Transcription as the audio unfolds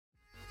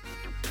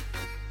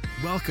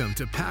Welcome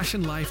to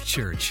Passion Life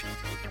Church.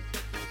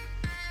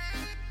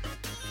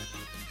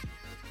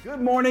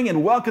 Good morning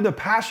and welcome to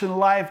Passion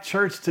Life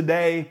Church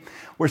today.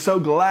 We're so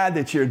glad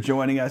that you're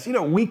joining us. You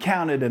know, we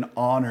count it an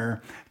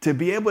honor to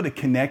be able to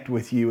connect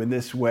with you in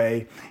this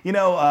way. You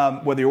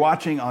know, whether you're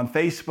watching on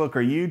Facebook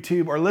or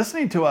YouTube or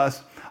listening to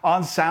us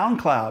on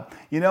SoundCloud.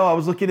 You know, I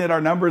was looking at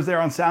our numbers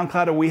there on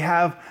SoundCloud, and we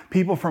have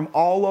people from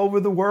all over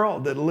the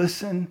world that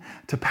listen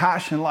to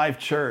Passion Life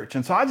Church.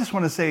 And so I just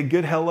want to say a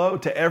good hello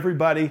to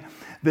everybody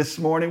this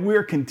morning.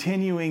 We're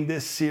continuing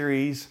this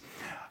series,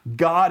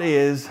 God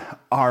is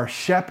our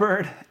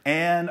shepherd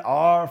and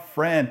our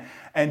friend.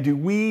 And do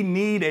we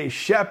need a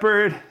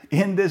shepherd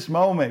in this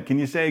moment? Can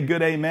you say a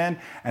good amen?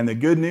 And the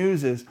good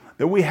news is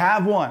that we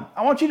have one.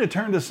 I want you to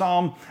turn to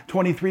Psalm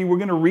 23. We're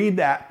going to read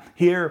that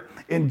here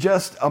in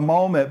just a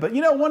moment. But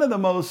you know, one of the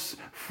most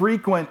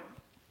frequent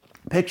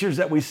pictures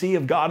that we see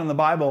of God in the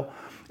Bible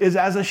is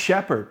as a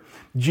shepherd.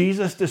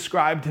 Jesus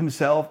described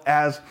himself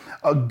as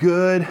a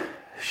good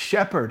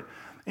shepherd.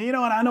 And you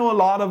know, and I know a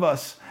lot of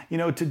us, you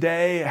know,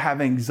 today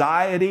have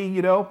anxiety,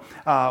 you know,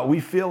 we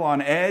feel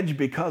on edge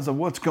because of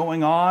what's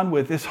going on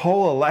with this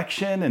whole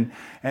election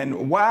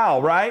and wow,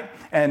 right?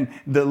 And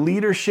the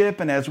leadership.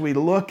 And as we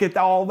look at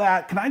all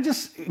that, can I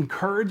just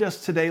encourage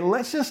us today,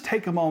 let's just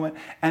take a moment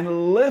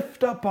and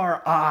lift up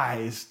our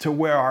eyes to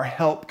where our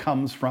help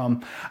comes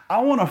from.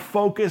 I want to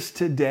focus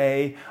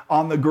today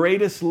on the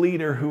greatest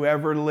leader who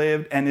ever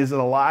lived and is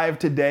alive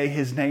today.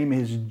 His name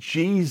is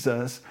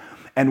Jesus.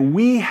 And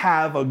we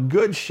have a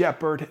good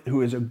shepherd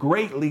who is a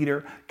great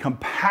leader,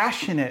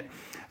 compassionate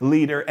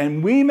leader,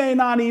 and we may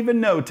not even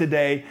know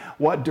today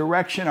what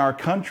direction our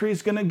country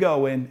is going to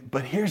go in,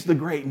 but here's the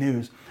great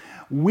news.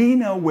 We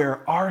know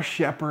where our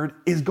shepherd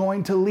is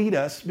going to lead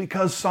us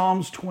because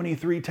Psalms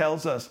 23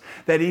 tells us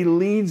that he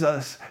leads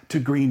us to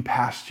green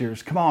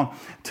pastures. Come on,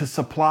 to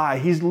supply.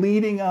 He's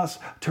leading us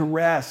to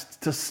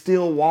rest, to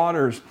still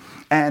waters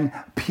and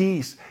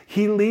peace.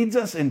 He leads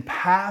us in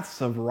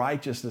paths of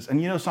righteousness.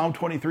 And you know, Psalm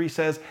 23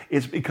 says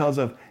it's because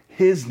of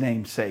his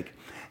name's sake.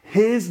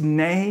 His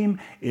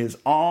name is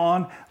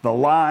on the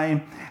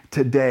line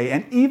today.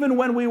 And even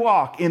when we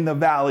walk in the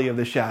valley of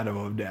the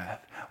shadow of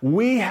death,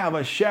 we have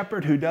a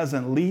shepherd who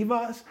doesn't leave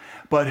us,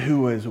 but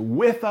who is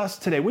with us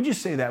today. Would you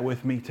say that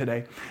with me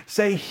today?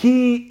 Say,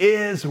 he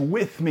is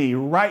with me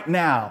right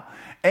now.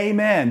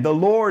 Amen. The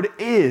Lord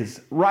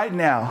is right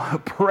now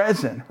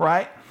present,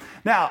 right?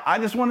 Now, I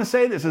just want to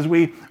say this as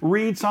we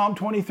read Psalm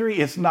 23,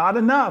 it's not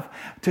enough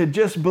to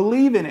just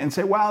believe in it and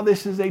say, wow,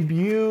 this is a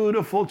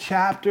beautiful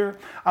chapter.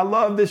 I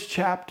love this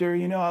chapter.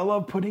 You know, I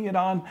love putting it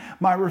on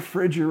my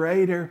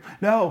refrigerator.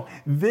 No,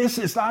 this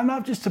is not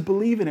enough just to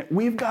believe in it.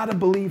 We've got to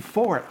believe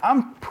for it.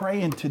 I'm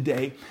praying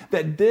today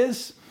that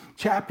this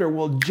chapter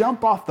will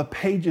jump off the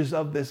pages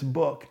of this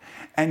book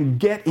and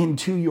get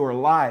into your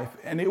life,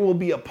 and it will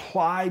be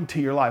applied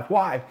to your life.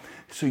 Why?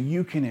 So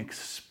you can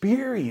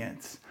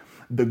experience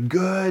the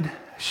good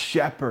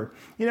shepherd,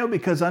 you know,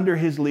 because under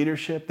his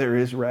leadership, there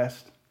is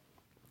rest.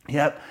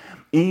 Yep,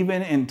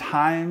 even in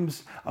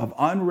times of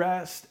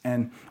unrest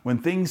and when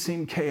things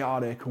seem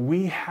chaotic,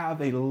 we have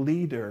a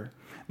leader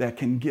that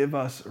can give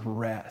us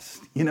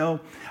rest. You know,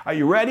 are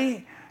you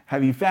ready?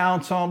 Have you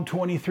found Psalm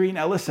 23?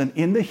 Now listen,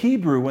 in the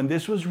Hebrew, when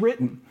this was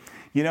written,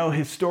 you know,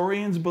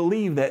 historians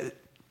believe that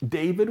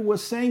David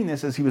was saying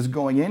this as he was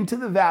going into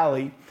the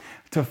valley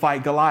to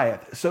fight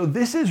Goliath. So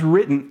this is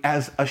written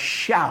as a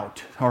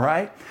shout, all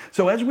right?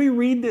 So as we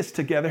read this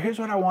together, here's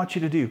what I want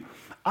you to do.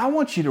 I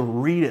want you to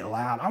read it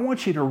loud. I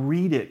want you to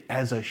read it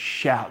as a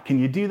shout. Can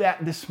you do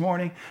that this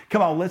morning?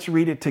 Come on, let's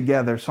read it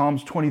together.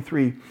 Psalms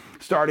 23,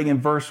 starting in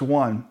verse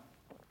 1.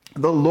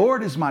 The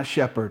Lord is my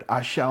shepherd,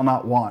 I shall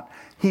not want.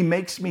 He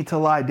makes me to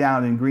lie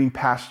down in green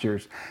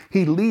pastures.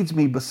 He leads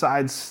me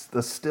beside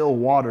the still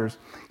waters.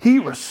 He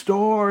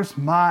restores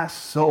my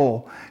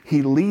soul.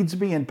 He leads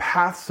me in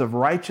paths of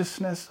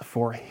righteousness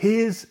for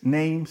his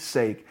name's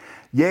sake.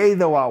 Yea,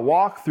 though I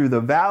walk through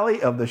the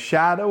valley of the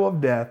shadow of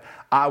death,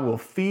 I will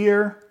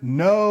fear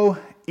no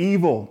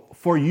evil,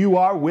 for you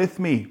are with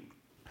me.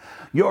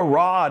 Your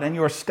rod and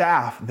your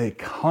staff, they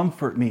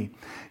comfort me.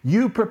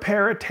 You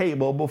prepare a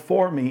table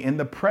before me in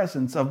the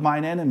presence of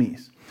mine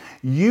enemies.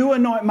 You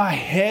anoint my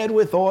head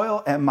with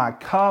oil, and my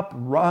cup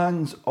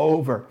runs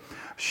over.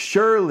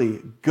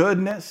 Surely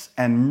goodness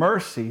and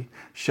mercy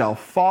shall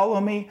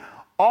follow me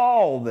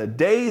all the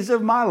days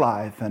of my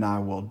life, and I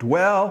will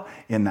dwell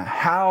in the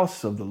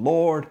house of the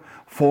Lord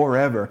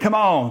forever. Come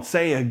on,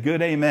 say a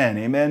good amen.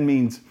 Amen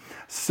means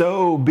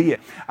so be it.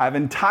 I've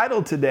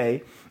entitled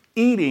today,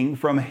 Eating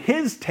from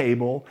His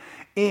Table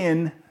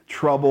in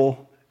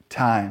Troubled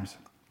Times.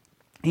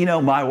 You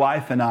know, my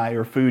wife and I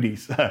are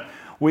foodies.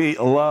 We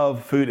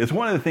love food. It's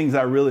one of the things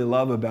I really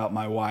love about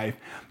my wife.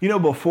 You know,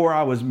 before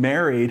I was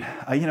married,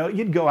 I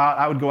would go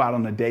out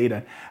on a date,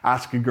 and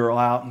ask a girl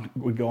out, and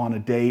we'd go on a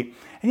date.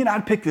 And,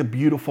 I'd pick a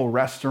beautiful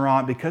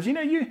restaurant because,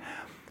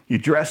 you you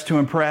dress to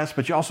impress,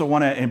 but you also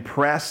want to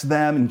impress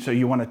them. And so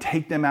you want to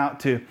take them out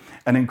to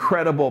an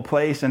incredible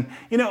place. And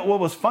what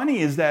was funny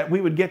is that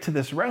we would get to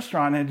this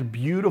restaurant and it's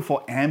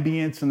beautiful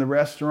ambience in the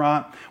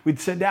restaurant. We'd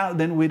sit down,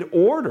 then we'd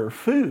order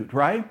food,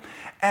 right?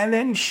 And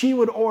then she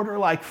would order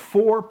like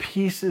 4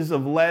 pieces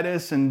of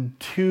lettuce and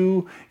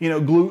 2,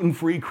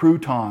 gluten-free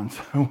croutons,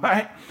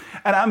 right?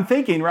 And I'm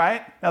thinking,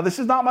 right? Now, this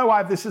is not my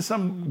wife. This is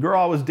some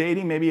girl I was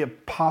dating, maybe a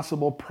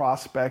possible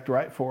prospect,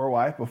 right, for a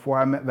wife before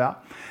I met Val.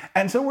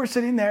 And so we're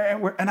sitting there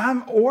and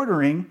I'm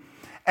ordering,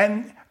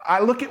 and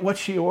I look at what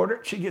she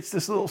ordered. She gets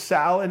this little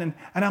salad, and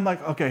I'm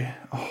like, okay,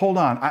 hold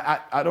on.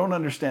 I don't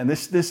understand.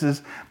 This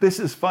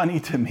is funny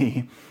to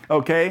me.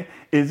 Okay,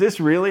 is this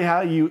really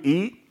how you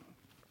eat?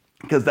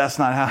 Because that's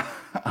not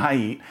how I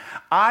eat.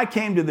 I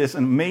came to this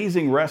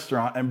amazing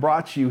restaurant and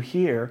brought you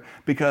here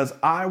because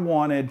I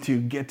wanted to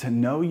get to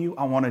know you.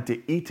 I wanted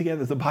to eat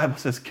together. The Bible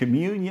says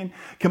communion.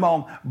 Come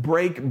on,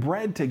 break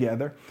bread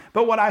together.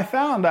 But what I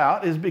found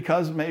out is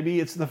because maybe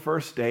it's the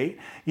first date,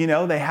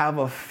 they have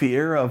a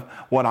fear of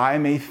what I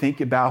may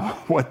think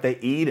about what they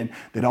eat, and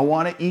they don't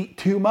want to eat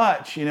too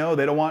much. They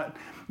don't want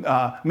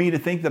me to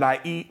think that I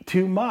eat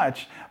too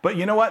much. But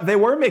you know what? They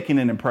were making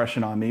an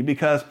impression on me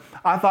because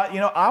I thought,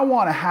 I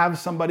want to have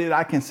somebody that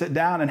I can sit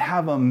down and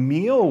have a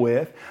meal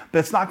with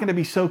that's not going to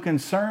be so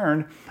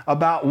concerned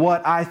about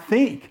what I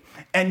think.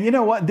 And you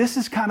know what? This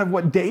is kind of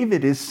what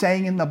David is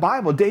saying in the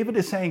Bible. David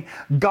is saying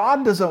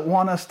God doesn't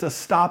want us to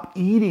stop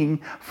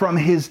eating from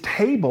his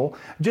table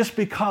just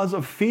because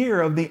of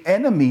fear of the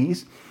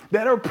enemies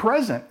that are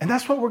present. And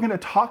that's what we're going to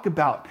talk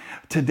about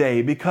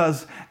today,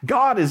 because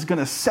God is going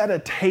to set a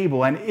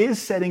table and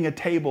is setting a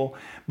table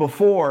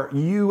before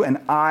you and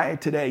I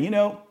today.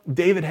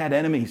 David had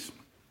enemies.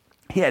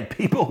 He had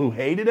people who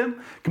hated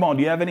him. Come on,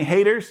 do you have any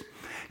haters?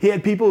 He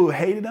had people who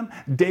hated him.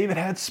 David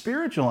had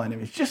spiritual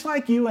enemies, just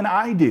like you and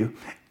I do.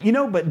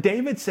 But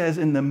David says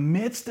in the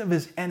midst of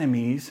his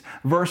enemies,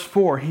 verse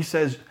 4, he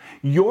says,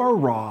 your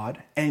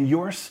rod and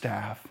your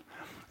staff,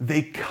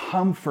 they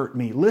comfort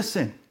me.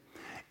 Listen.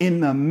 In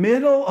the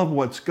middle of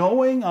what's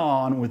going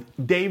on with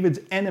David's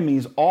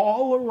enemies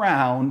all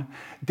around,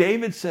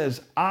 David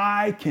says,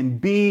 I can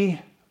be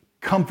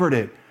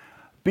comforted.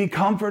 Be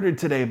comforted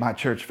today, my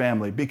church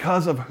family,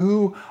 because of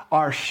who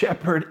our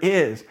shepherd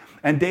is.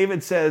 And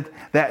David said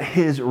that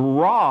his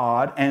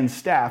rod and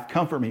staff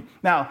comfort me.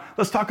 Now,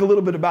 let's talk a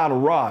little bit about a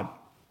rod.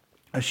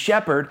 A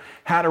shepherd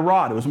had a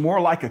rod. It was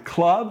more like a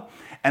club,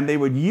 and they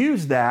would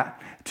use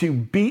that to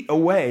beat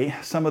away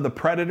some of the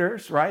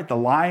predators, right? The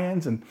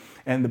lions and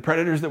the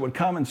predators that would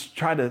come and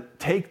try to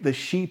take the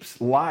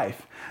sheep's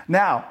life.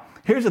 Now,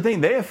 here's the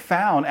thing. They have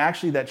found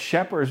actually that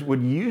shepherds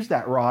would use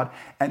that rod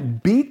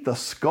and beat the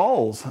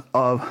skulls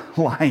of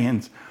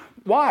lions.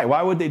 Why?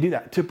 Why would they do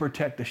that? To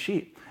protect the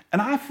sheep. And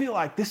I feel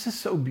like this is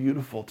so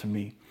beautiful to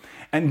me.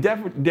 And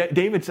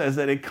David says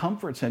that it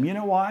comforts him. You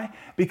know why?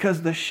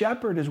 Because the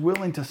shepherd is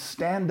willing to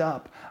stand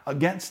up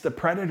against the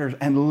predators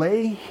and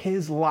lay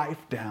his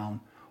life down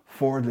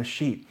for the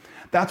sheep.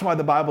 That's why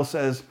the Bible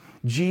says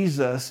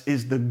Jesus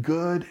is the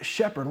good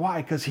shepherd.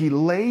 Why? Because he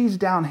lays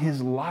down his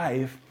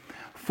life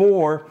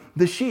for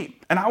the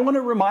sheep. And I want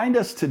to remind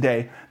us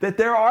today that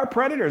there are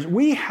predators.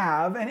 We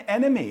have an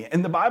enemy,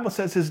 and the Bible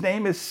says his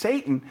name is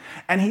Satan,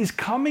 and he's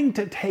coming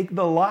to take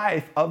the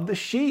life of the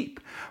sheep,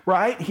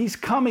 right? He's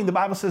coming, the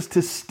Bible says,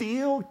 to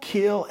steal,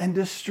 kill, and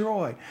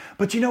destroy.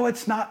 But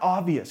it's not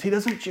obvious. He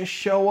doesn't just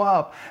show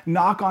up,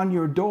 knock on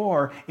your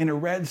door in a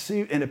red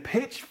suit and a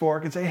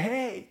pitchfork and say,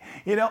 hey,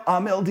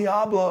 I'm El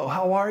Diablo,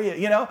 how are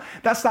you?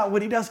 That's not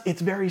what he does.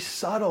 It's very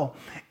subtle.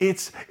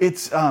 It's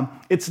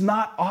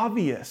not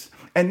obvious.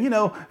 And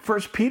 1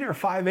 Peter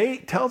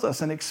 5:8 tells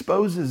us and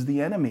exposes the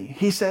enemy.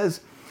 He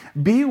says,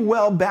 be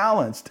well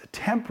balanced,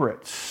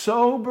 temperate,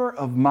 sober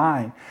of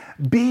mind,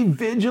 be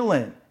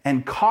vigilant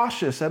and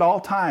cautious at all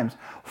times,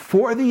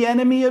 for the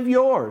enemy of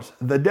yours,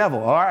 the devil.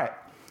 All right,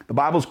 the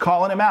Bible's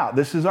calling him out.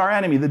 This is our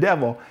enemy, the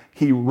devil.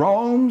 He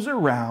roams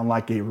around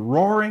like a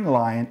roaring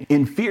lion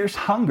in fierce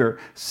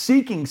hunger,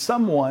 seeking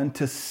someone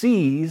to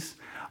seize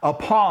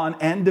upon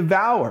and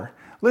devour.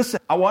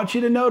 Listen, I want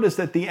you to notice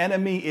that the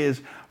enemy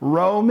is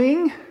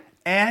roaming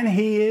and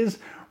he is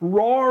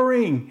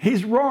roaring.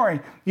 He's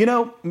roaring.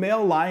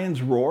 Male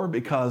lions roar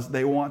because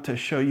they want to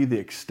show you the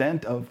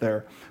extent of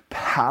their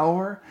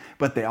power,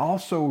 but they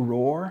also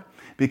roar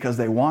because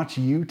they want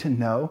you to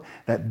know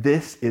that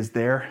this is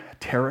their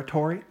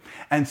territory.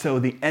 And so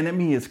the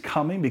enemy is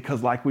coming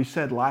because, like we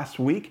said last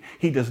week,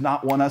 he does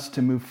not want us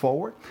to move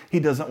forward. He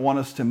doesn't want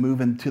us to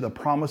move into the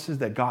promises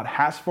that God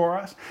has for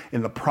us,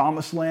 in the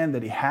promised land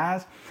that he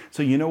has.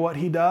 So you know what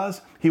he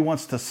does? He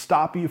wants to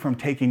stop you from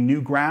taking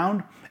new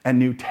ground and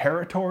new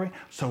territory.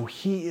 So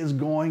he is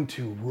going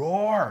to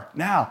roar.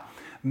 Now,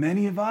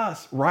 many of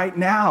us right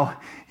now,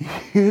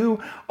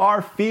 you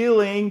are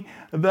feeling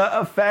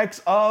the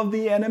effects of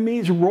the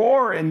enemy's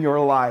roar in your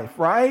life,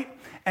 right?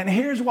 And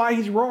here's why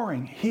he's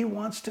roaring. He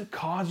wants to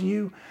cause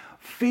you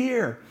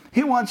fear.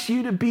 He wants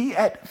you to be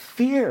at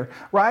fear,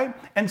 right?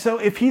 And so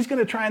if he's going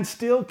to try and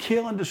steal,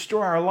 kill, and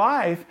destroy our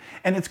life,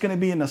 and it's going to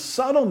be in a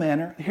subtle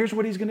manner, here's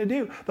what he's going to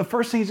do. The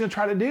first thing he's going to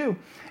try to do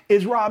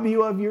is rob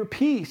you of your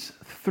peace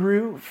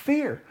through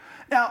fear.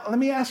 Now, let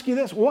me ask you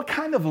this. What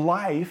kind of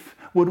life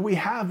would we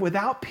have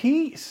without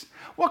peace?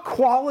 What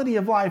quality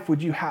of life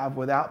would you have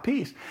without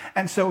peace?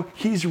 And so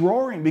he's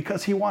roaring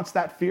because he wants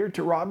that fear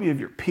to rob you of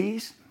your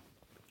peace,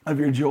 of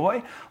your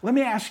joy. Let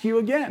me ask you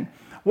again.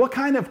 What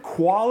kind of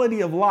quality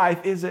of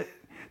life is it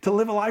to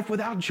live a life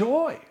without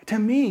joy? To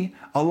me,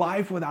 a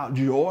life without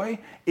joy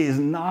is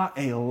not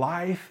a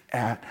life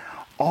at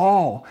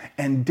all.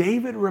 And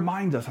David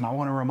reminds us, and I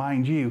want to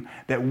remind you,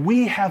 that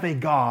we have a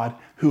God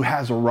who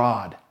has a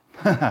rod.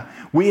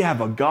 We have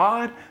a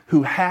God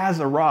who has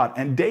a rod.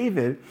 And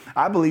David,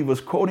 I believe, was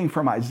quoting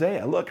from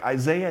Isaiah. Look,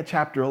 Isaiah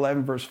chapter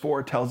 11, verse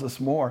 4 tells us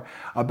more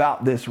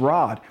about this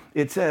rod.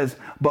 It says,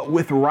 "But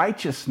with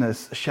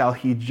righteousness shall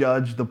he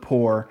judge the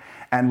poor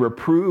and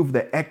reprove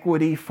the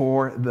equity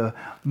for the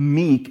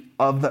meek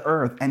of the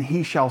earth. And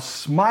he shall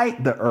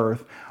smite the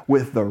earth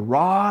with the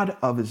rod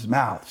of his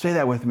mouth." Say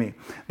that with me.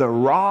 The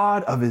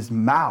rod of his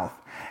mouth.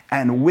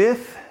 "And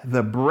with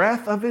the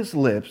breath of his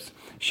lips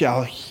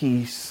shall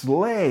he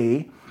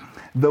slay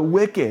the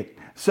wicked."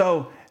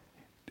 So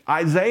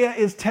Isaiah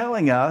is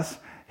telling us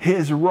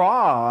his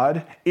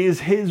rod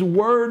is his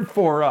word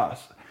for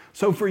us.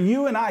 So for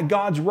you and I,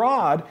 God's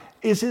rod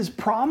is his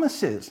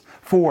promises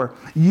for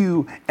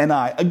you and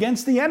I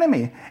against the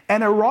enemy.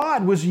 And a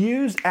rod was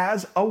used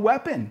as a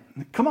weapon.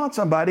 Come on,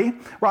 somebody,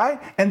 right?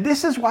 And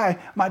this is why,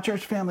 my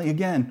church family,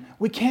 again,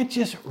 we can't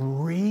just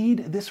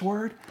read this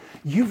word.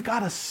 You've got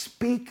to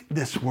speak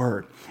this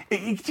word.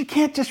 You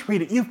can't just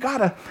read it. You've got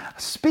to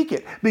speak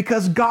it,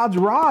 because God's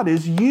rod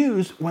is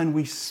used when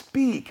we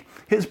speak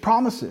his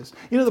promises.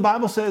 You know, the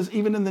Bible says,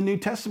 even in the New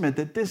Testament,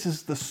 that this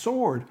is the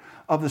sword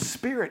of the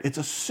Spirit. It's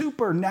a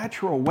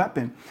supernatural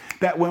weapon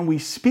that when we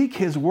speak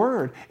his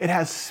word, it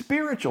has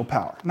spiritual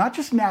power, not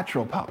just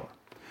natural power.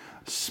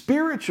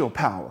 Spiritual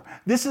power.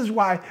 This is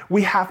why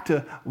we have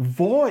to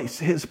voice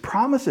his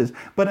promises.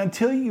 But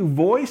until you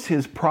voice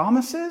his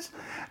promises,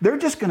 they're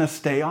just going to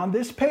stay on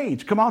this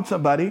page. Come on,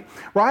 somebody,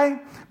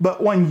 right?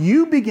 But when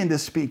you begin to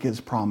speak his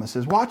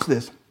promises, watch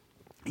this,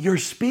 your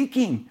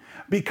speaking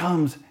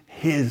becomes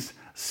his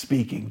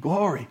speaking.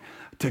 Glory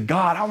to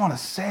God. I want to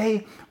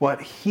say what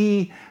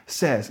he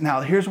says. Now,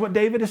 here's what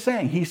David is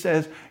saying. He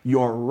says,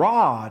 "Your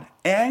rod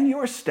and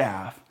your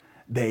staff,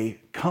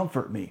 they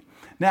comfort me."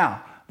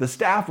 Now, the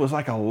staff was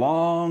like a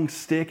long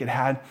stick. It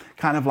had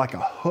kind of like a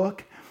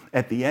hook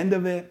at the end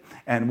of it.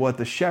 And what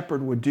the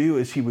shepherd would do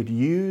is he would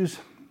use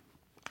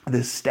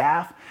this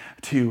staff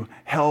to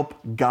help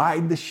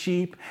guide the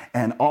sheep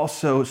and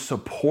also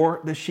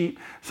support the sheep.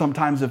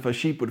 Sometimes if a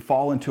sheep would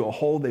fall into a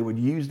hole, they would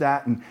use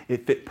that, and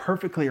it fit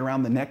perfectly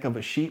around the neck of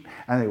a sheep,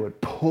 and they would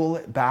pull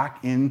it back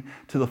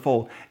into the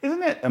fold.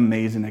 Isn't it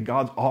amazing that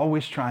God's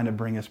always trying to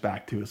bring us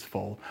back to his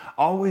fold,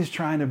 always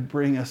trying to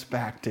bring us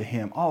back to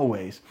him,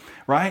 always,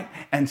 right?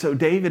 And so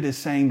David is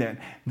saying that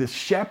the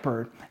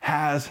shepherd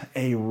has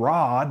a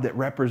rod that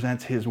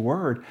represents his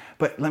word.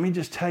 But let me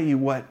just tell you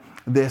what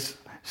this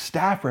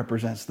staff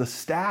represents. The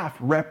staff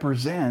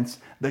represents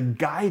the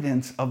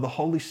guidance of the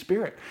Holy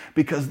Spirit,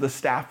 because the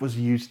staff was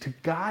used to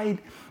guide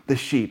the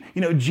sheep.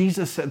 You know,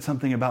 Jesus said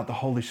something about the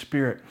Holy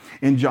Spirit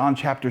in John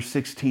chapter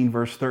 16,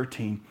 verse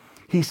 13.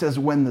 He says,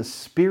 "When the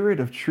Spirit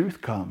of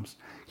truth comes,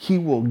 he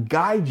will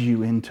guide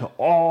you into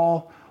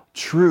all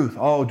truth."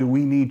 Oh, do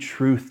we need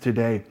truth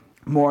today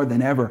more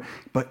than ever?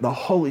 But the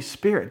Holy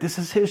Spirit, this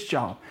is his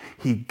job.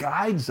 He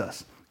guides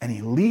us and he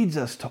leads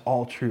us to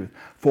all truth.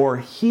 "For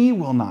he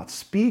will not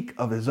speak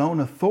of his own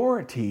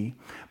authority,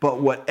 but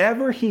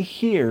whatever he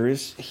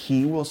hears,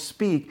 he will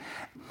speak.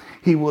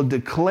 He will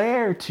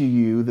declare to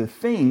you the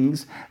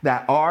things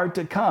that are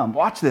to come."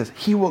 Watch this.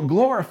 "He will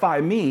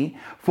glorify me,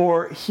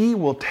 for he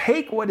will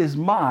take what is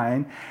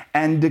mine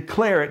and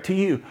declare it to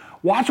you."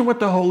 Watch what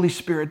the Holy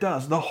Spirit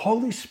does. The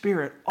Holy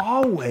Spirit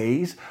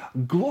always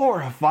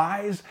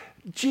glorifies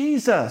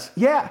Jesus.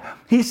 Yeah,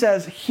 he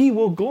says he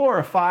will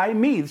glorify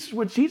me. This is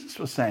what Jesus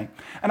was saying.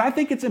 And I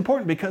think it's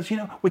important because, you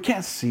know, we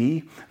can't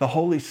see the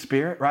Holy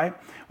Spirit, right?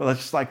 Well,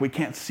 it's just like we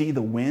can't see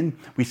the wind.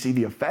 We see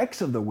the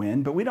effects of the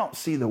wind, but we don't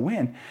see the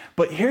wind.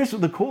 But here's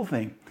the cool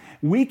thing.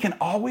 We can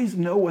always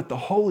know what the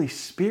Holy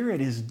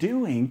Spirit is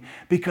doing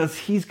because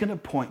he's going to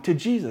point to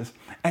Jesus.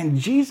 And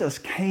Jesus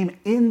came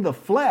in the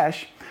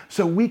flesh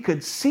so we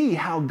could see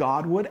how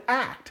God would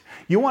act.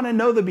 You want to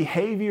know the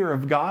behavior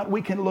of God?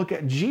 We can look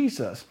at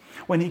Jesus.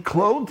 When he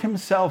clothed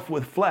himself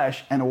with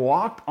flesh and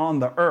walked on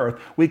the earth,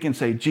 we can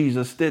say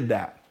Jesus did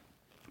that.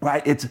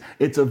 Right?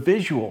 It's a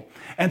visual.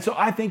 And so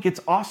I think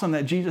it's awesome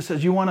that Jesus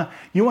says, you want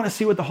to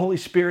see what the Holy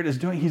Spirit is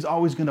doing? He's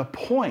always going to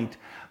point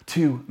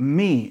to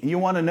me. You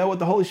want to know what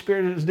the Holy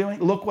Spirit is doing?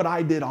 Look what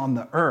I did on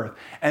the earth.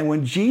 And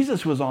when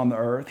Jesus was on the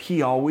earth,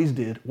 he always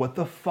did what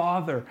the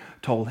Father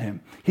told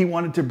him. He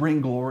wanted to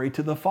bring glory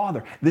to the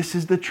Father. This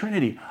is the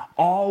Trinity,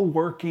 all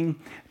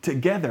working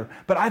together.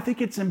 But I think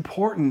it's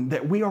important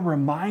that we are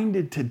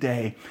reminded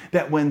today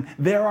that when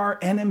there are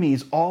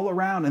enemies all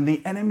around and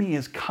the enemy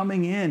is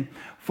coming in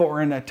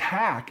for an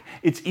attack,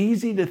 it's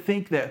easy to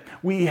think that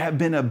we have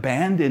been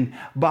abandoned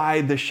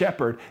by the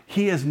shepherd.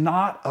 He has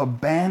not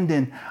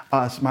abandoned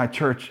us, my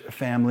church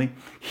family.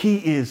 He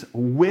is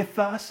with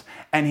us,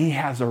 and he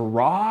has a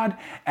rod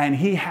and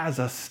he has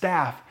a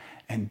staff.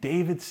 And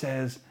David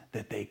says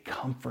that they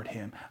comfort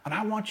him. And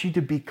I want you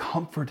to be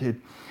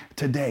comforted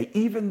today,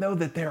 even though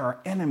that there are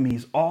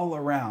enemies all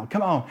around.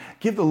 Come on,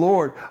 give the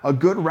Lord a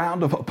good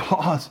round of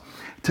applause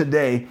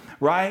today,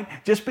 right?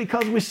 Just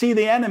because we see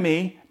the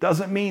enemy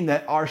doesn't mean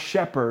that our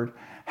shepherd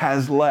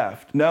has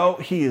left. No,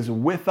 he is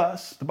with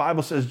us. The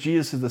Bible says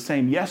Jesus is the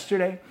same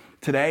yesterday,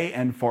 today,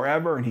 and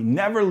forever, and he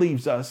never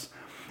leaves us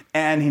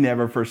and he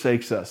never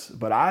forsakes us.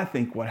 But I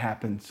think what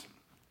happens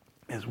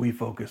is we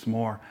focus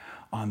more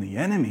on the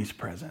enemy's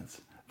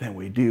presence than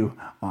we do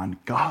on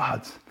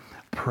God's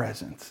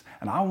presence.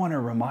 And I want to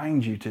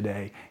remind you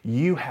today,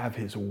 you have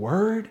his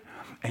word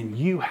and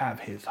you have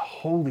his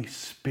Holy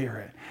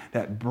Spirit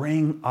that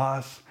bring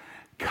us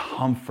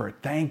comfort.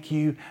 Thank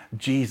you,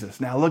 Jesus.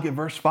 Now look at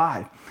verse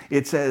 5.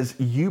 It says,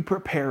 you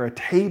prepare a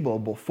table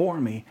before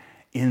me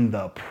in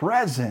the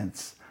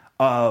presence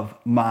of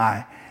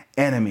my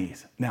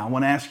enemies. Now I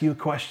want to ask you a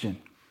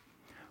question.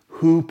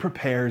 Who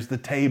prepares the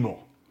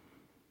table?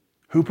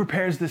 Who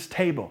prepares this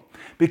table?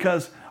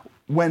 Because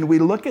when we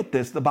look at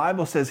this, the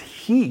Bible says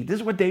this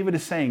is what David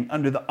is saying,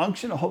 under the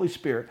unction of the Holy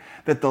Spirit,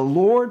 that the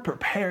Lord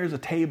prepares a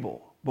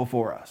table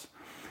before us.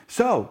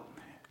 So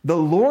the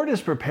Lord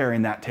is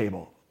preparing that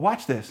table.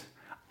 Watch this.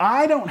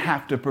 I don't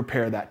have to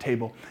prepare that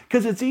table,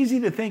 because it's easy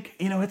to think,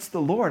 it's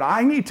the Lord.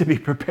 I need to be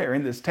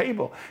preparing this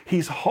table.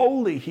 He's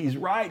holy, he's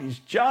right, he's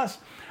just.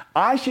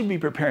 I should be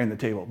preparing the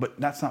table. But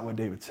that's not what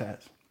David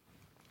says.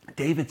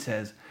 David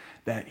says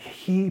that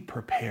he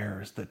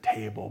prepares the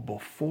table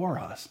before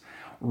us,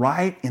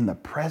 right in the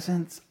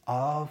presence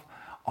of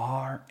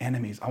our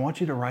enemies. I want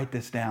you to write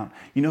this down.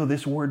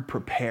 This word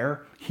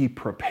prepare, he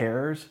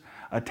prepares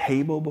a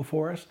table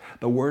before us.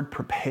 The word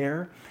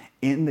prepare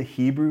in the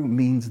Hebrew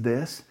means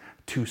this,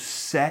 to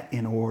set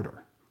in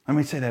order. Let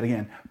me say that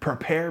again.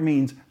 Prepare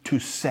means to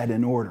set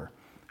in order,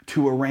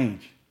 to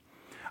arrange.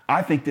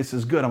 I think this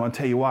is good. I'm going to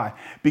tell you why.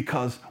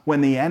 Because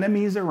when the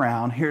enemy is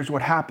around, here's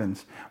what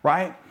happens,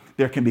 right?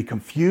 There can be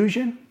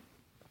confusion.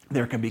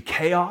 There can be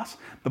chaos.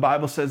 The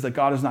Bible says that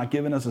God has not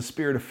given us a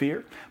spirit of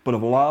fear, but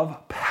of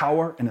love,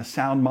 power, and a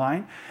sound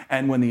mind.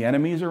 And when the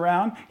enemy is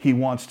around, he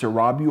wants to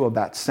rob you of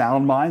that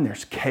sound mind.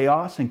 There's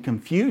chaos and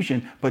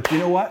confusion. But you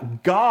know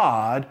what?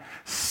 God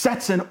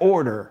sets an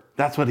order.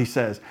 That's what he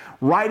says.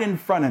 Right in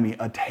front of me,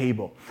 a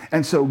table.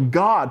 And so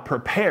God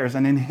prepares.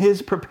 And in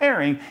his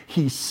preparing,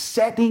 he's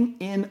setting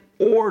in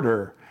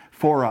order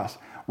for us.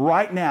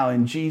 Right now,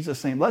 in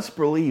Jesus' name, let's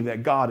believe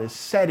that God is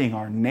setting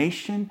our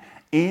nation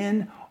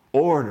in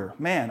order.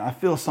 Man, I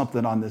feel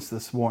something on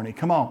this morning.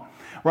 Come on,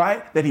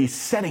 right? That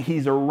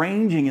he's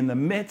arranging in the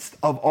midst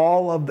of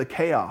all of the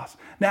chaos.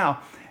 Now,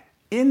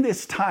 in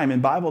this time,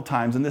 in Bible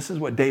times, and this is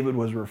what David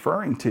was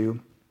referring to,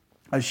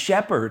 a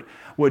shepherd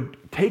would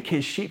take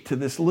his sheep to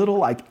this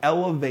little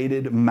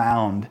elevated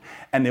mound,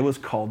 and it was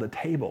called a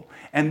table.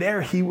 And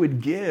there he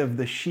would give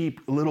the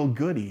sheep little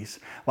goodies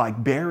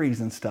like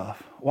berries and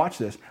stuff. Watch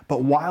this.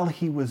 But while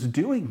he was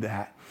doing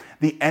that,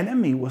 the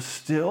enemy was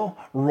still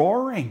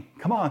roaring.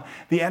 Come on.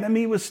 The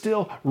enemy was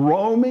still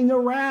roaming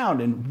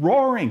around and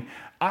roaring.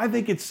 I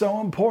think it's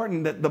so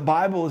important that the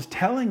Bible is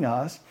telling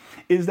us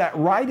is that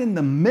right in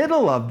the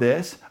middle of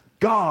this,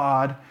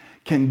 God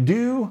can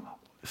do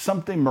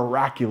something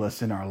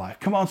miraculous in our life.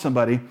 Come on,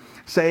 somebody.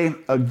 Say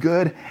a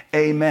good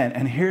amen.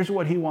 And here's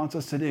what he wants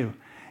us to do.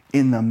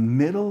 In the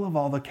middle of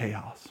all the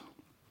chaos,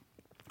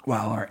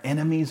 while our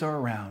enemies are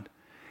around,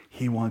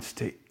 he wants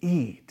to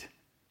eat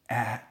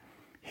at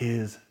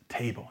his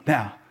table.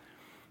 Now,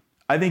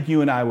 I think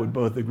you and I would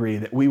both agree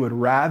that we would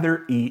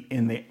rather eat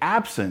in the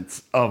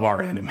absence of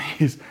our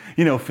enemies.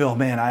 Phil,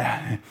 man,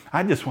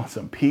 I just want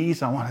some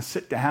peace. I want to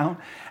sit down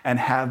and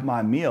have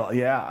my meal.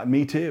 Yeah,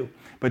 me too.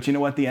 But you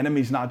know what? The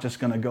enemy's not just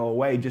going to go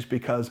away just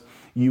because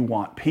you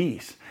want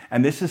peace.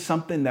 And this is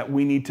something that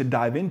we need to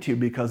dive into,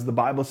 because the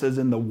Bible says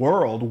in the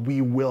world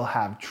we will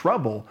have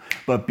trouble,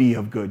 but be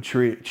of good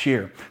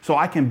cheer. So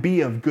I can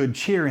be of good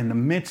cheer in the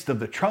midst of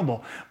the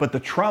trouble, but the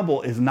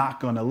trouble is not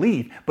going to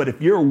leave. But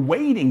if you're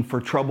waiting for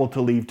trouble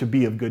to leave to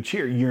be of good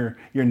cheer,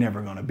 you're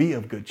never going to be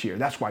of good cheer.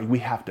 That's why we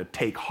have to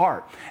take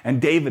heart.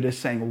 And David is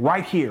saying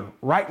right here,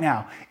 right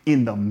now,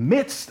 in the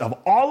midst of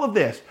all of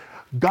this,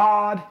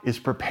 God is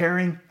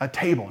preparing a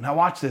table. Now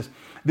watch this.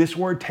 This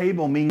word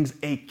table means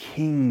a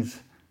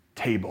king's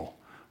table.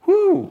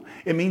 Whoo!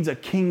 It means a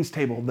king's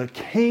table. The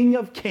King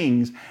of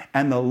Kings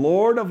and the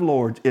Lord of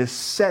Lords is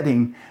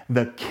setting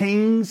the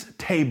king's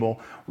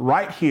table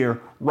right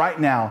here, right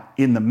now,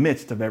 in the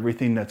midst of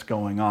everything that's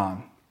going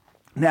on.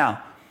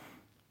 Now,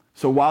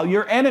 so while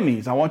your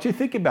enemies, I want you to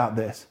think about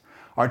this,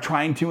 are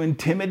trying to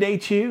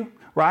intimidate you,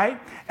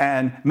 right?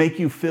 And make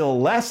you feel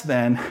less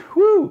than,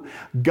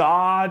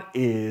 God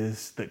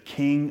is the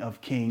King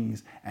of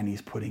Kings, and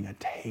he's putting a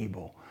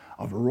table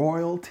of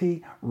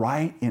royalty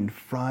right in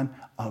front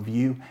of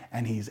you,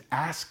 and he's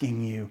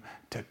asking you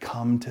to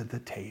come to the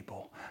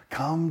table.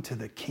 Come to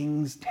the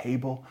King's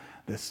table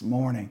this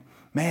morning.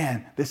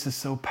 Man, this is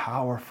so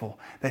powerful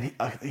that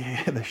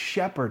the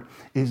shepherd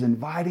is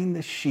inviting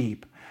the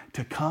sheep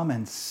to come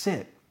and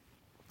sit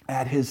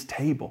at his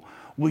table.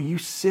 Will you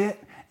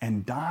sit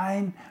and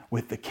dine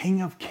with the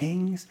King of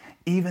Kings,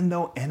 even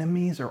though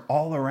enemies are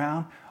all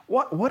around?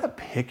 What a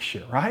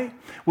picture, right?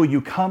 Will you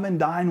come and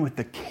dine with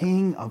the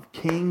King of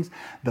Kings,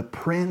 the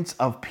Prince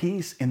of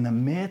Peace in the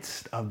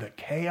midst of the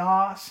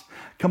chaos?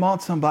 Come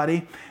on,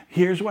 somebody.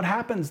 Here's what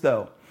happens,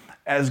 though.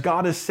 As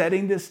God is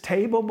setting this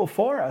table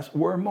before us,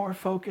 we're more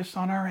focused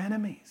on our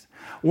enemies.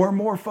 We're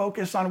more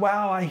focused on,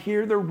 wow, I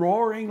hear the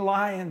roaring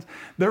lions.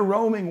 They're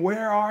roaming.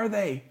 Where are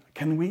they?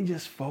 Can we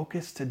just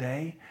focus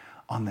today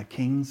on the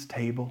King's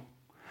table?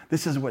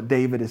 This is what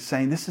David is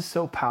saying. This is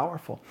so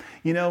powerful.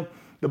 You know,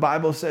 the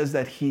Bible says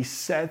that he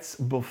sets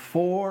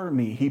before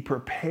me. He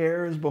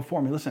prepares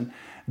before me. Listen,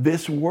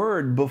 this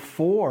word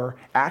before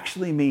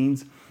actually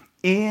means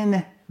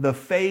in the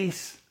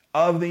face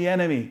of the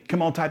enemy.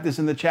 Come on, type this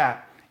in the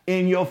chat.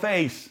 In your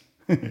face.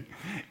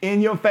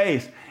 In your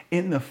face.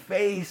 In the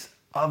face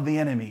of the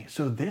enemy.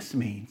 So this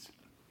means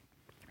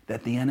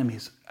that the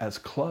enemy's as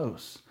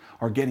close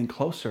or getting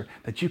closer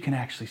that you can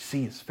actually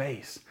see his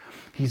face.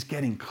 He's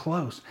getting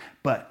close.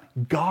 But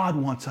God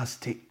wants us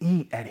to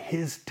eat at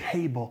his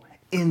table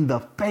in the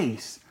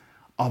face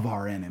of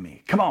our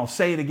enemy. Come on,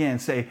 say it again.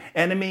 Say,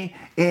 enemy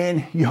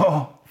in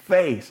your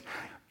face.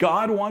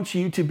 God wants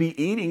you to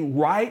be eating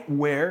right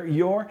where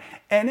your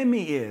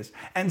enemy is.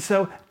 And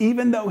so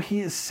even though he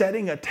is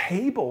setting a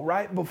table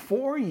right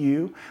before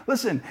you,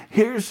 listen,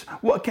 here's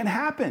what can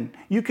happen.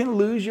 You can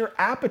lose your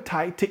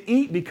appetite to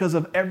eat because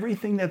of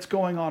everything that's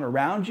going on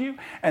around you,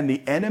 and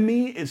the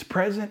enemy is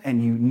present,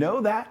 and you know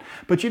that.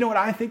 But you know what?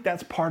 I think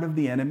that's part of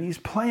the enemy's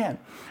plan,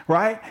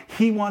 right?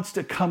 He wants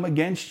to come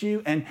against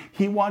you, and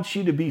he wants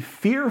you to be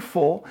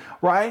fearful,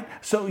 right?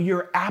 So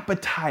your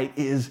appetite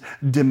is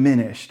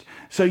diminished.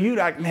 So you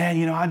like, man,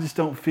 you know, I just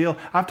don't feel,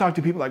 I've talked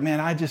to people like, man,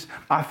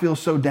 I feel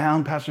so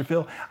down, Pastor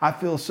Phil. I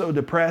feel so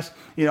depressed.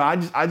 You know,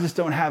 I just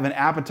don't have an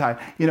appetite.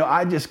 You know,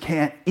 I just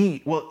can't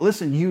eat. Well,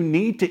 listen, you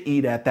need to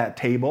eat at that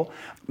table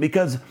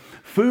because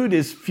food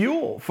is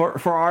fuel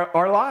for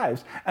our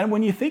lives. And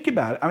when you think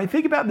about it, I mean,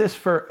 think about this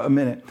for a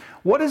minute.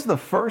 What is the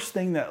first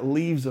thing that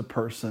leaves a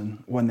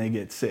person when they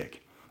get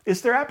sick? It's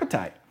their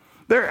appetite.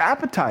 Their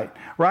appetite,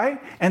 right?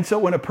 And so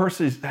when a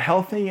person is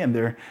healthy and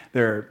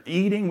they're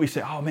eating, we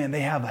say, oh man,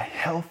 they have a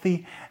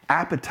healthy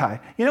appetite.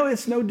 You know,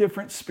 it's no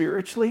different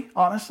spiritually,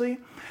 honestly.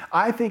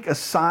 I think a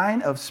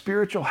sign of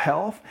spiritual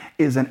health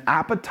is an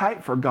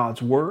appetite for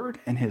God's word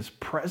and his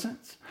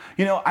presence.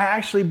 You know, I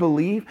actually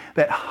believe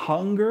that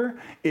hunger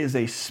is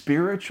a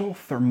spiritual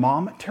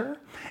thermometer.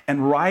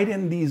 And right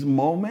in these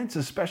moments,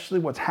 especially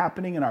what's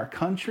happening in our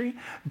country,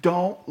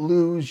 don't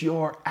lose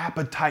your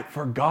appetite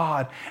for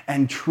God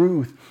and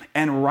truth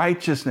and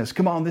righteousness.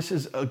 Come on, this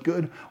is a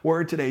good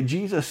word today.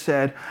 Jesus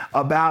said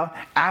about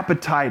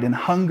appetite and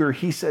hunger,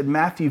 he said,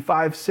 Matthew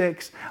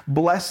 5:6,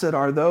 blessed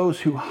are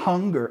those who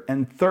hunger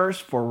and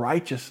thirst for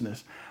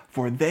righteousness,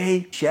 for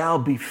they shall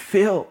be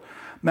filled.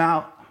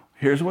 Now,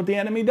 here's what the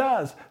enemy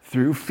does.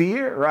 Through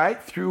fear,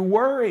 right? Through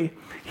worry.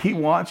 He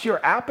wants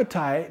your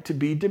appetite to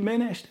be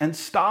diminished and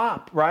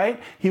stop,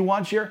 right? He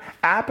wants your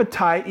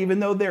appetite, even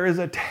though there is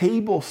a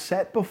table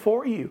set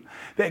before you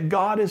that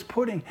God is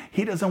putting.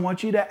 He doesn't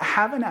want you to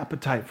have an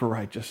appetite for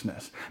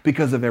righteousness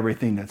because of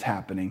everything that's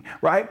happening,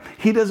 right?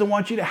 He doesn't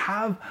want you to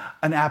have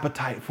an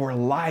appetite for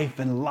life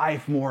and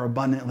life more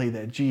abundantly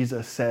that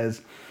Jesus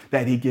says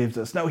that he gives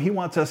us. No,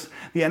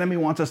 the enemy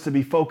wants us to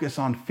be focused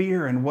on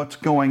fear and what's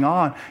going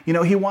on. You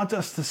know, he wants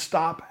us to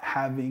stop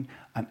having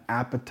an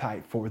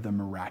appetite for the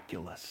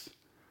miraculous.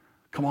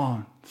 Come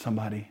on,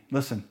 somebody.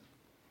 Listen,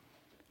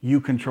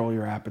 you control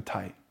your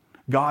appetite.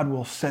 God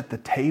will set the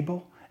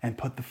table and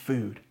put the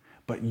food,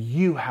 but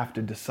you have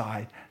to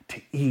decide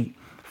to eat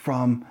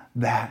from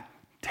that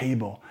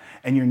table.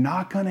 And you're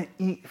not going to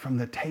eat from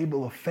the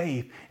table of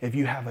faith if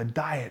you have a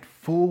diet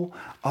full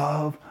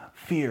of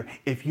fear.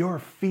 If you're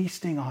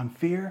feasting on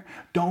fear,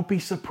 don't be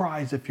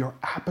surprised if your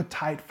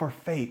appetite for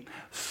faith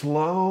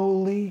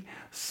slowly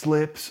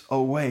slips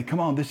away. Come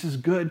on, this is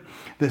good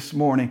this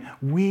morning.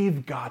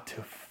 We've got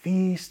to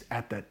feast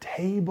at the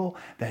table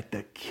that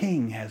the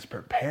King has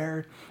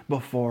prepared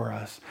before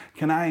us.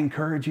 Can I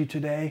encourage you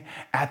today,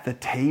 at the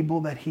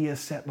table that he has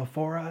set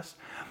before us?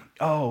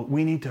 Oh,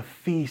 we need to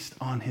feast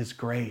on his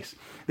grace.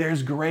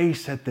 There's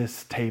grace at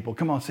this table.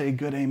 Come on, say a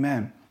good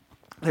amen.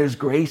 There's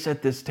grace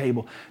at this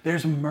table.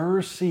 There's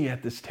mercy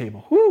at this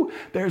table. Woo!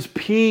 There's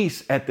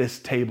peace at this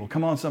table.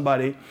 Come on,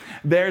 somebody.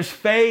 There's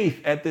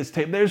faith at this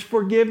table. There's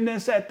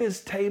forgiveness at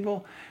this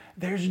table.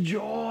 There's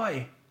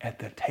joy at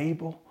the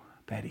table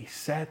that he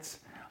sets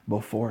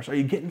before us. Are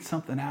you getting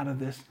something out of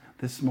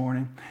this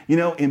morning? You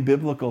know, in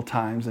biblical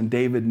times, and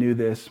David knew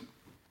this,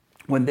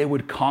 when they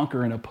would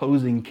conquer an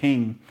opposing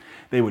king,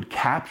 they would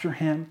capture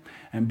him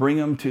and bring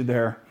him to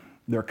their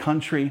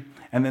country,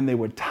 and then they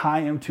would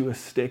tie him to a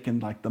stick in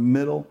like the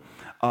middle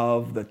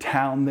of the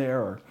town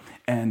there,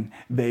 and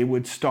they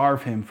would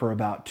starve him for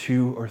about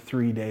 2 or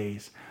 3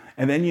 days.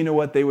 And then you know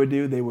what they would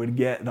do? They would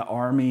get the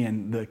army,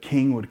 and the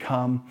king would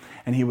come,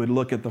 and he would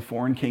look at the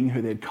foreign king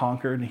who they'd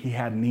conquered, and he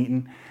hadn't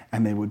eaten,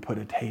 and they would put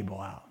a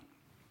table out.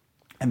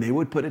 And they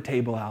would put a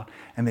table out,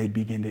 and they'd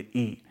begin to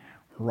eat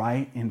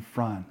right in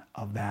front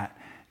of that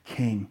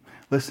king.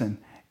 Listen,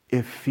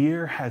 if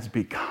fear has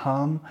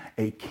become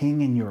a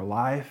king in your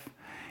life,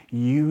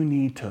 you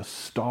need to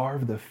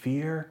starve the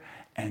fear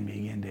and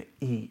begin to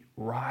eat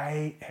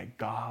right at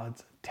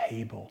God's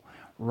table,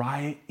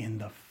 right in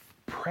the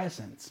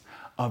presence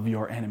of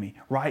your enemy,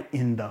 right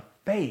in the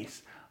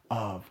face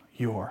of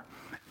your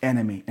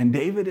enemy. And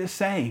David is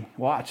saying,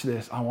 watch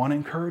this, I want to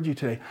encourage you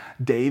today.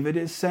 David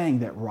is saying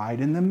that right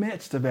in the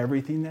midst of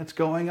everything that's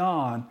going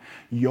on,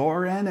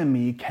 your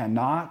enemy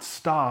cannot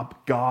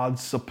stop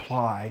God's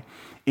supply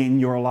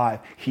in your life.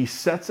 He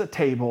sets a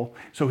table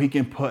so he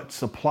can put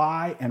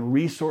supply and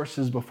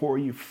resources before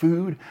you,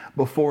 food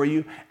before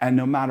you, and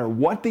no matter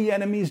what the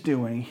enemy's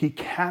doing, he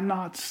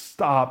cannot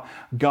stop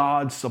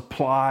God's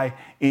supply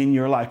in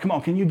your life. Come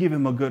on, can you give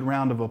him a good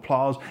round of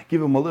applause?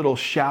 Give him a little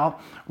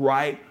shout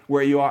right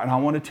where you are. And I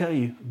want to tell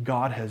you,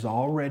 God has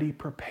already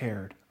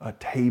prepared a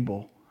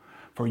table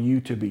for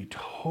you to be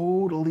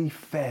totally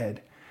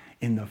fed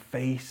in the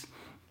face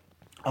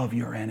of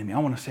your enemy. I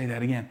want to say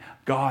that again.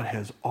 God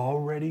has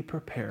already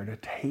prepared a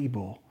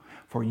table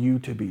for you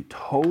to be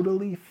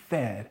totally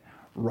fed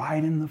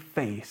right in the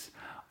face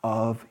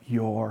of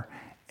your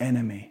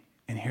enemy.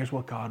 And here's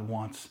what God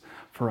wants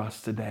for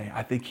us today.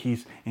 I think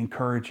he's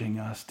encouraging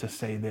us to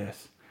say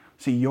this.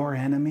 See, your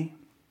enemy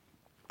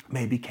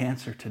may be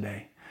cancer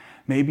today.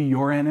 Maybe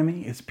your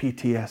enemy is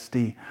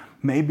PTSD.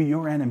 Maybe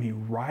your enemy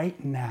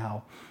right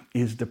now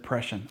is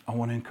depression. I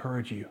want to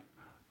encourage you.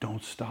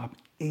 Don't stop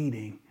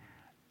eating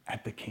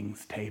at the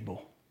king's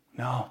table.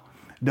 No,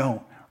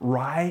 don't.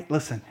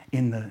 Listen,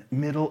 in the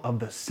middle of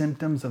the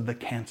symptoms of the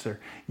cancer,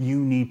 you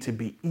need to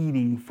be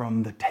eating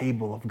from the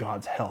table of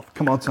God's health.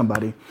 Come on,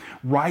 somebody.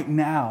 Right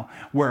now,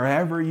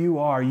 wherever you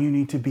are, you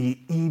need to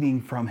be eating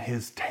from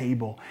his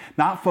table.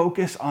 Not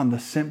focus on the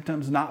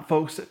symptoms, not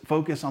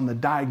focus on the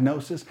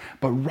diagnosis,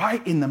 but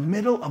right in the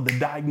middle of the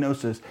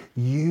diagnosis,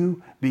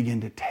 you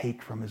begin to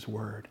take from his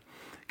word.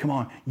 Come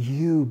on,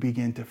 you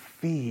begin to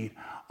feed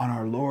on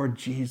our Lord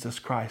Jesus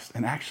Christ.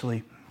 And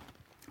actually,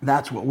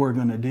 that's what we're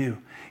going to do.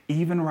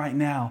 Even right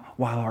now,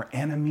 while our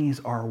enemies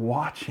are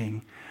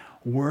watching,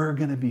 we're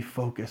going to be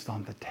focused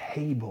on the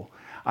table.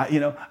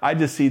 I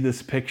just see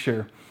this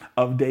picture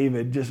of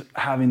David just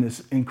having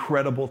this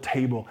incredible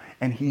table,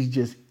 and he's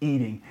just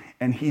eating,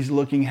 and he's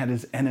looking at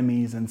his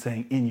enemies and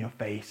saying, in your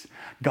face,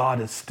 God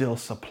is still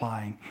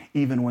supplying.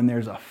 Even when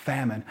there's a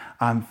famine,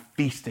 I'm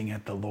feasting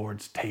at the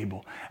Lord's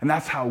table. And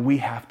that's how we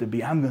have to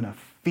be. I'm going to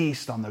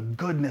feast on the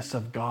goodness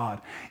of God,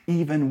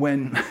 even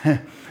when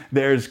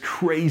there's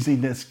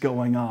craziness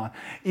going on,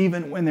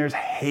 even when there's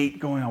hate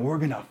going on. We're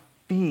going to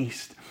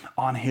feast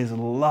on his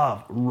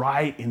love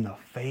right in the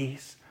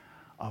face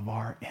of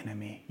our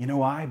enemy. You know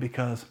why?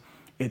 Because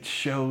it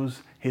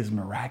shows his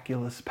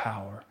miraculous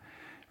power.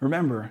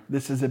 Remember,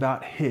 this is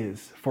about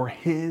for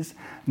his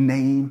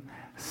name's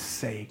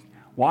sake.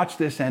 Watch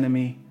this,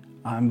 enemy.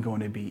 I'm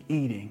going to be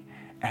eating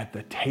at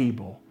the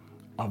table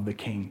of the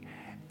king.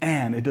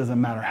 And it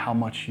doesn't matter how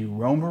much you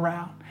roam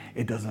around.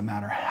 It doesn't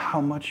matter how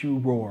much you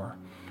roar.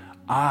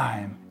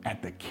 I'm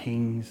at the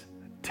king's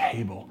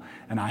table,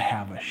 and I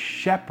have a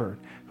shepherd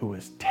who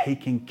is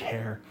taking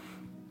care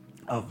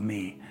of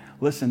me.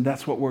 Listen,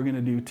 that's what we're going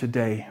to do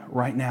today.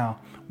 Right now,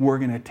 we're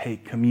going to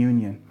take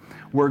communion.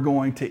 We're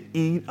going to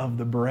eat of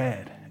the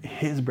bread,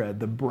 his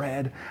bread, the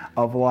bread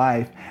of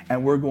life,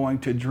 and we're going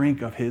to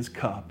drink of his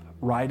cup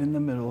right in the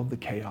middle of the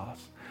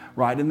chaos,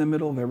 right in the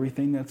middle of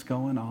everything that's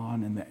going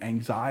on and the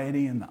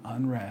anxiety and the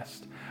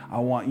unrest. I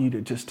want you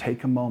to just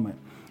take a moment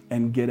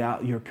and get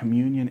out your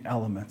communion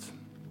elements,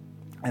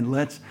 and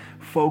let's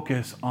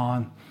focus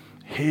on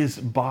his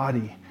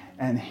body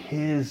and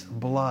his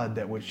blood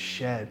that was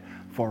shed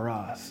for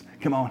us.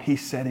 Come on,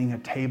 he's setting a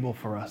table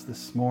for us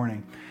this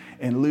morning.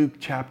 In Luke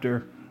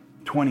chapter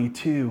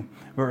 22,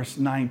 verse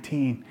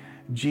 19,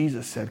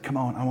 Jesus said, come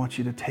on, I want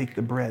you to take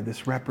the bread.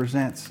 This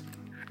represents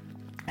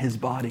his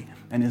body,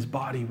 and his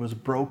body was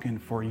broken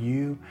for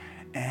you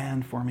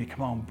and for me.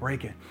 Come on,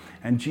 break it.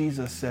 And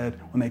Jesus said,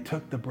 when they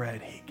took the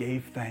bread, he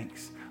gave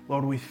thanks.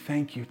 Lord, we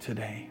thank you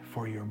today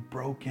for your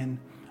broken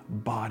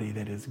body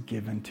that is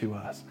given to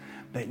us,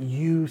 that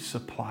you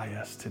supply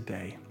us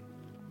today.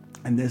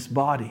 And this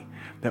body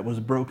that was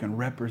broken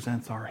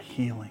represents our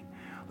healing.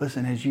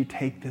 Listen, as you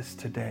take this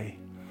today,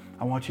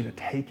 I want you to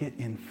take it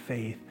in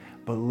faith,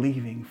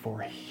 believing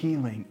for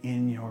healing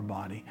in your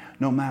body.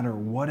 No matter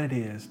what it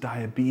is,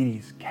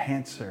 diabetes,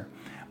 cancer,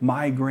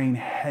 migraine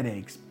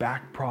headaches,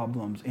 back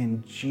problems,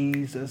 in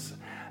Jesus'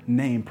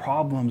 name,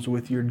 problems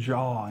with your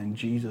jaw, in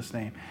Jesus'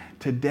 name.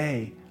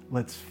 Today,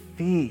 let's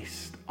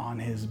feast on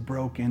his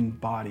broken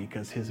body,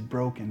 because his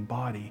broken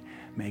body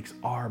makes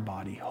our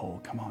body whole.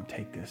 Come on,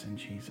 take this in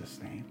Jesus'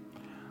 name.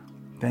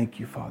 Thank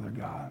you, Father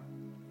God.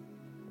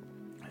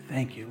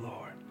 Thank you,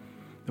 Lord.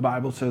 The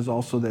Bible says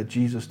also that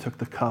Jesus took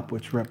the cup,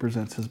 which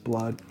represents his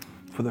blood,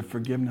 for the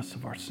forgiveness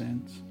of our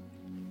sins.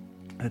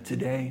 That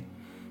today,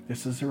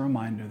 this is a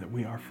reminder that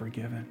we are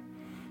forgiven,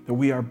 that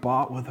we are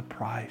bought with a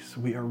price,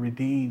 we are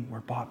redeemed, we're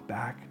bought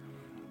back.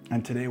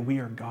 And today we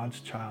are God's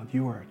child.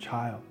 You are a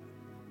child,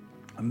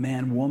 a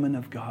man, woman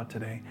of God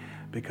today,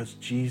 because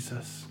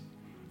Jesus,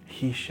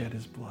 he shed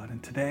his blood.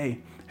 And today,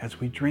 as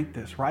we drink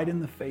this right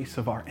in the face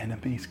of our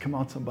enemies, come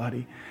on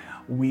somebody,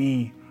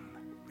 we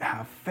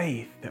have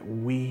faith that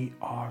we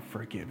are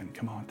forgiven.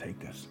 Come on, take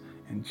this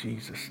in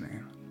Jesus'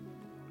 name.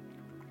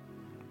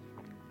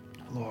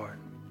 Lord,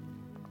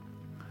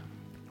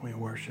 we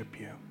worship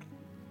you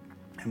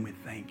and we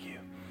thank you.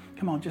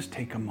 Come on, just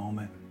take a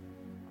moment,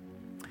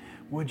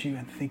 would you,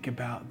 and think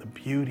about the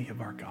beauty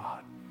of our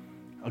God,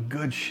 a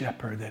good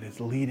shepherd that is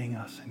leading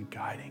us and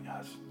guiding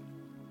us.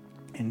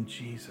 In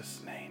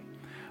Jesus' name.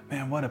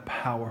 Man, what a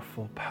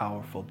powerful,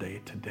 powerful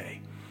day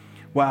today.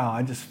 Wow,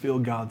 I just feel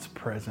God's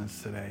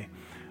presence today.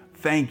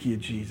 Thank you,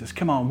 Jesus.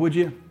 Come on, would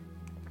you?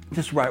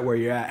 Just right where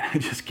you're at,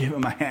 just give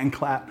him a hand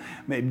clap.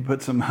 Maybe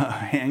put some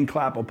hand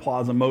clap,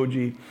 applause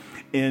emoji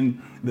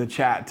in the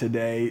chat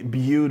today.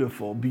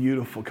 Beautiful,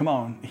 beautiful. Come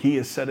on, he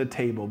has set a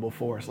table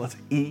before us. Let's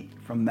eat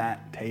from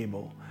that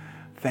table.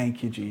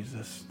 Thank you,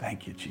 Jesus.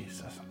 Thank you,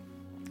 Jesus.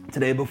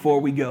 Today, before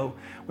we go,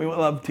 we would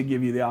love to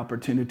give you the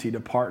opportunity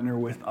to partner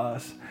with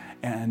us.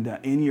 And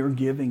in your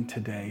giving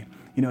today,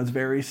 it's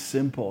very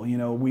simple.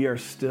 We are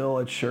still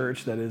a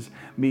church that is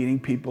meeting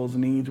people's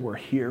needs. We're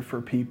here for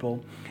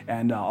people.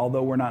 And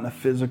although we're not in a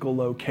physical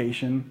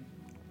location,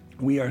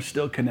 we are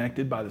still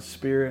connected by the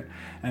Spirit.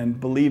 And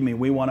believe me,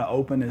 we want to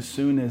open as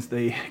soon as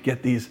they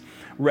get these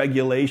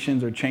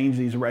regulations or change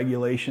these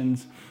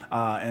regulations.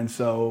 And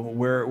so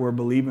we're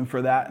believing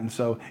for that. And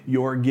so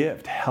your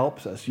gift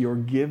helps us. Your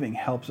giving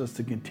helps us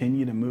to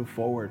continue to move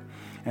forward.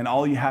 And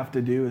all you have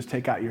to do is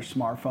take out your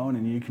smartphone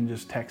and you can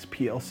just text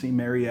PLC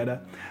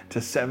Marietta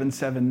to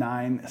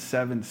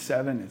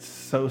 77977. It's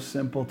so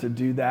simple to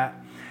do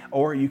that.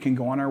 Or you can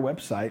go on our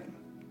website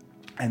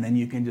and then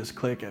you can just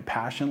click at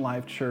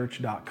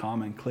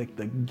passionlifechurch.com and click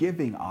the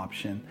giving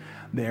option.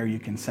 There you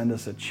can send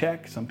us a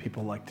check. Some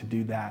people like to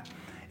do that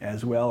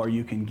as well, or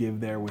you can give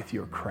there with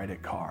your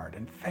credit card.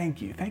 And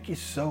thank you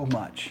so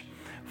much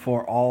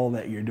for all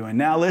that you're doing.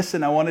 Now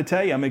listen, I want to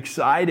tell you, I'm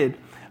excited.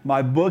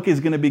 My book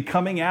is going to be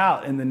coming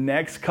out in the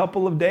next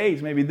couple of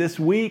days, maybe this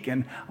week,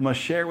 and I'm going to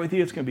share it with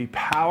you. It's going to be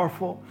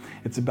powerful.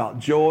 It's about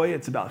joy.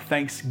 It's about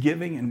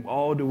thanksgiving, and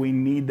oh, do we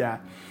need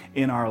that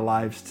in our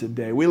lives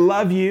today. We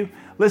love you.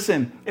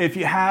 Listen, if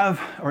you have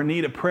or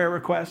need a prayer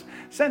request,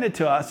 send it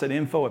to us at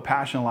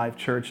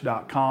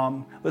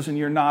info@passionlifechurch.com. Listen,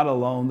 you're not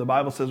alone. The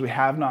Bible says we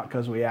have not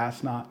because we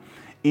ask not.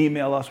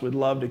 Email us. We'd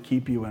love to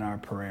keep you in our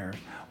prayers.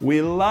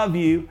 We love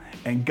you,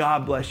 and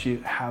God bless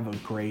you. Have a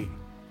great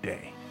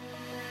day.